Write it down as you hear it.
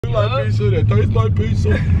Like pizza, that tastes like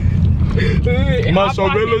pizza.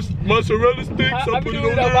 Mozzarella sticks, I put it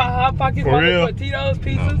on there. Hot Pockets, for real? Tito's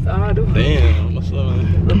pizzas. Oh, damn, what's up,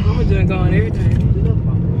 man? The mama just going every time.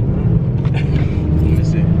 Let me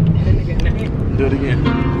see. Do it again.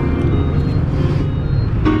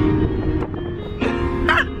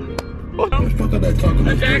 Fuck all that talking,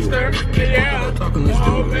 let's do it. Yeah. Talking, let's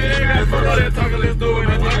do it. Fuck all that talking, let's do it.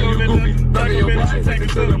 Take it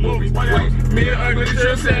to the movies. Me and Ugly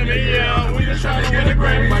just said me, yeah. We just trying to win the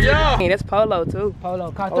Grammy. Yeah. Hey, that's Polo too.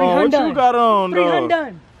 Polo cost 300. Oh, what you got on, though?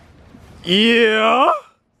 300. Yeah.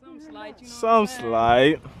 Some slight, you know. Some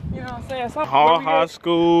slight. You know what I'm saying? Hall High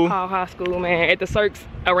School. Hall High School, man. At the Cirques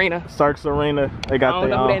Arena. Cirques Arena. They got I don't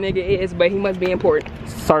know who that nigga is, but he must be important.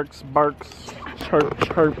 Cirques, Burks, chirp.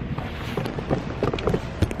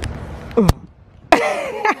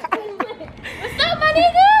 What's up, my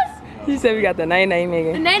niggas? He said we got the name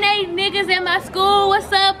nigga. The nay niggas at my school.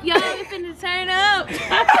 What's up, y'all? We finna turn up.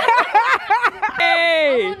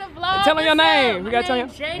 Hey! I'm on the vlog. Tell him your name. You gotta tell him.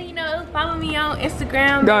 Jaden, you know, follow me on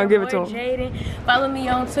Instagram. Go and give it to him. Jaden. Follow me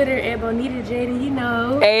on Twitter at Bonita Jaden, you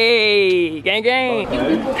know. Hey! Gang gang.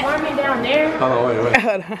 You be performing down there. Hold on, wait.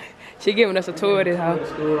 Hold on. She giving us a tour of this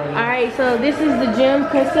house. Alright, so this is the gym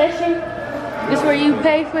concession. This is where you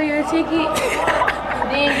pay for your ticket.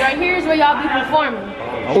 Then right here is where y'all be performing.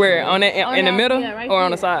 Where? On that in the middle, yeah, right or here.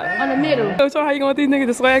 on the side? On the middle. So how you going with these niggas?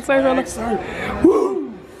 The swag surf, brother?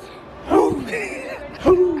 Woo!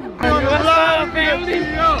 What's up, family?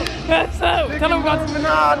 What's up? Tell them about some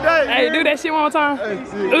all day. Hey, do that shit one more time.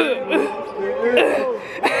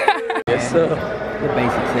 Yes, sir. The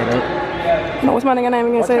basic setup. No, what's my nigga name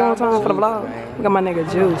again? Say it one more time for the vlog. We got my nigga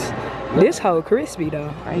Juice. This hoe crispy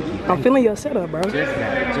though. I'm feeling your setup, bro.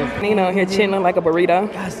 Nina here chilling like a burrito.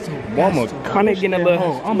 I'm gonna get a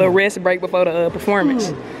little rest break before the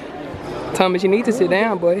performance. Thomas, you need to sit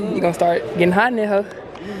down, boy. You gonna start getting hot in there, hoe.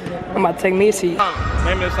 I'm about to take me a seat.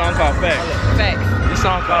 Name this song called Facts. Facts. This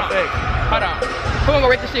song called Facts. Hold on. Who gonna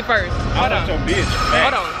rate this shit first? Hold on. Your bitch.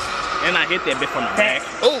 Hold on. And I hit that bitch from the back.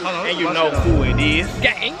 Ooh. And you know who it is.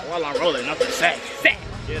 Gang. While I'm rolling up the sack. Sack.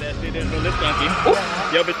 Yeah, that shit is really funky.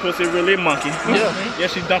 Your bitch pussy really monkey. Yeah,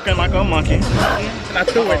 she dunking like a monkey. And I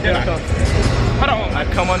threw it down. Hold on. I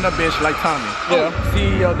come on the bitch like Tommy. Yeah.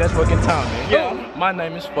 CEO, that's fucking Tommy. Yeah. My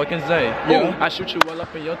name is fucking Zay. Yeah. I shoot you all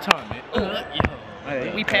up in your tummy.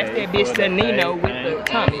 Hey, We passed that bitch to Nino with the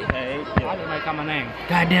Tommy. Hey, I just might call my name.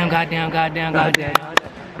 Goddamn.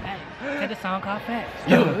 Hey, take the song called Facts.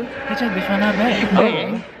 Yeah. Get your bitch on that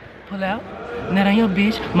back. Pull out. Net on your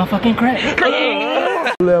bitch, motherfucking crack.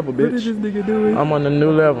 New level, bitch. What is this nigga doing? I'm on the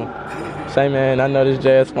new level. Say, man, I know this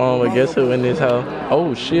jazz phone, but guess who in this hoe?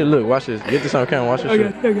 Oh shit! Look, watch this. Get this on camera. Watch this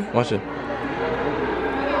shit. Okay. Watch it.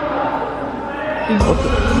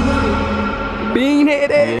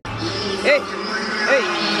 Beanheaded. Hey.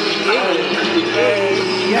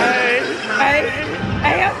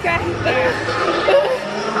 Okay.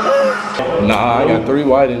 Nah, I got 3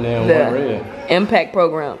 white in there and 1 red. Impact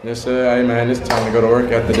program. Yes, sir. Hey, man, it's time to go to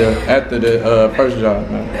work after the first job,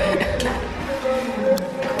 man.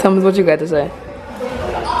 Tell me what you got to say.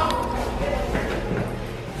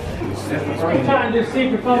 I'm trying to do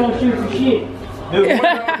secret photo shoot some shit.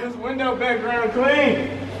 This window background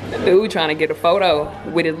clean. Dude trying to get a photo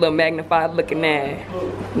with his little magnified looking ass.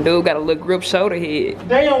 Dude got a little grip shoulder head.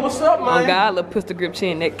 Damn, what's up, man? Oh God, little pistol grip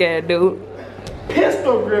chin, that guy, dude.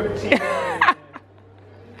 Pistol grip chin.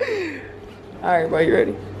 Alright, bro, you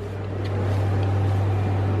ready?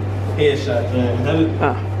 Headshot, man.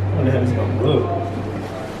 How the hell is gonna look?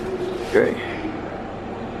 Great.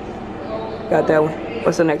 Got that one.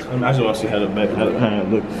 What's the next one? I just want to see how the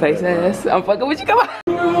hand look. Face ass. I'm fucking with you, come on.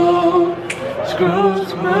 Screw,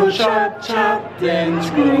 chop, then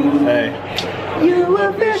screw. Hey. You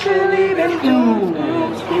officially been screwed.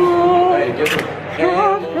 Hey, get it.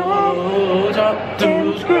 Chop,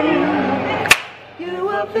 then screw. You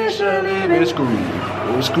officially been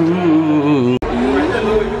Screw.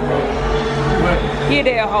 Hear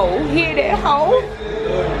that hoe. Hear that hoe.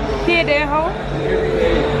 Hear that hoe.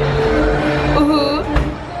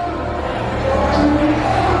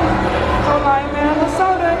 Go like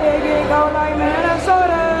Minnesota, Iggy. Go like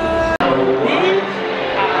Minnesota.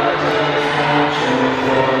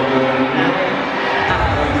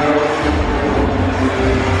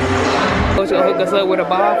 Coach gonna hook us up with a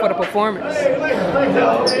ball for the performance.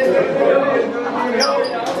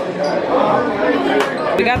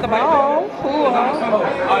 We got the ball. Cool.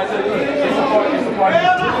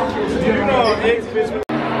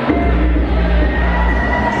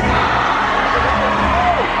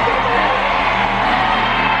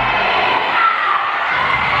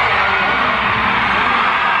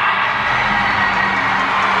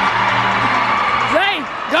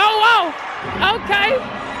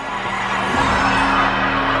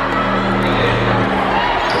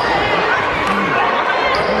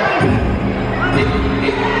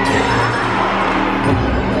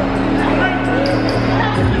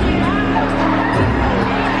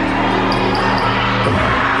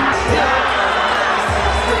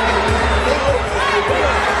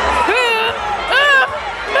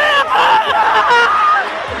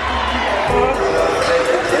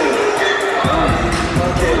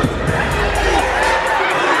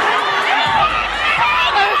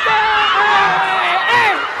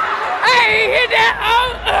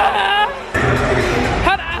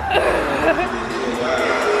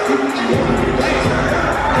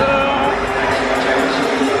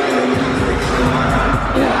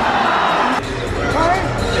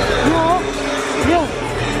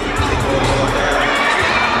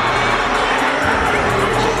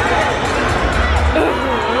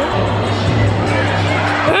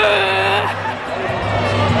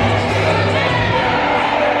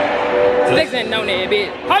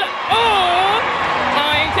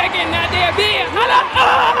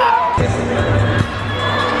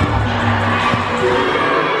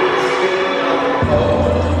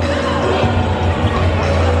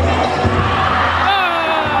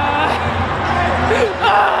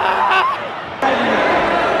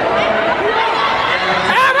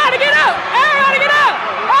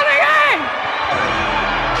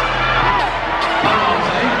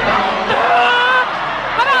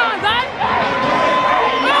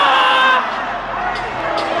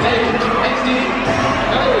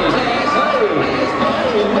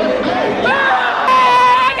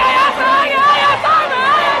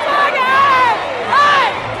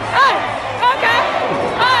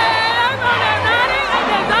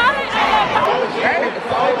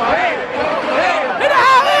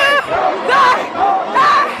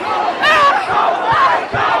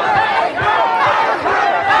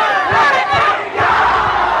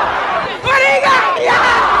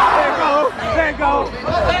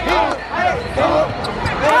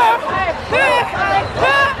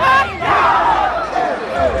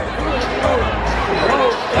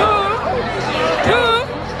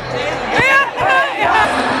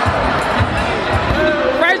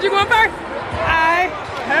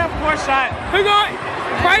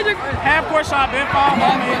 Frazier. Half court shot, Ben Fall.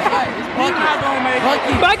 He's not gonna make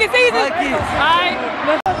it. Bucket season. Alright.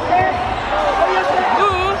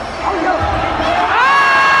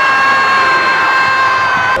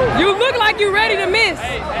 You look like you ready to miss.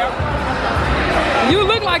 You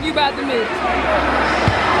look like you about to miss.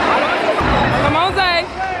 Come on, Zay.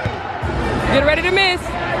 Get ready to miss.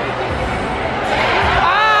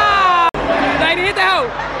 Ah! Zay, hit the hole.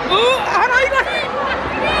 Ooh, hold on, you got it.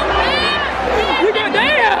 You go,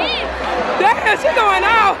 damn. Damn, she going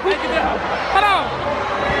out.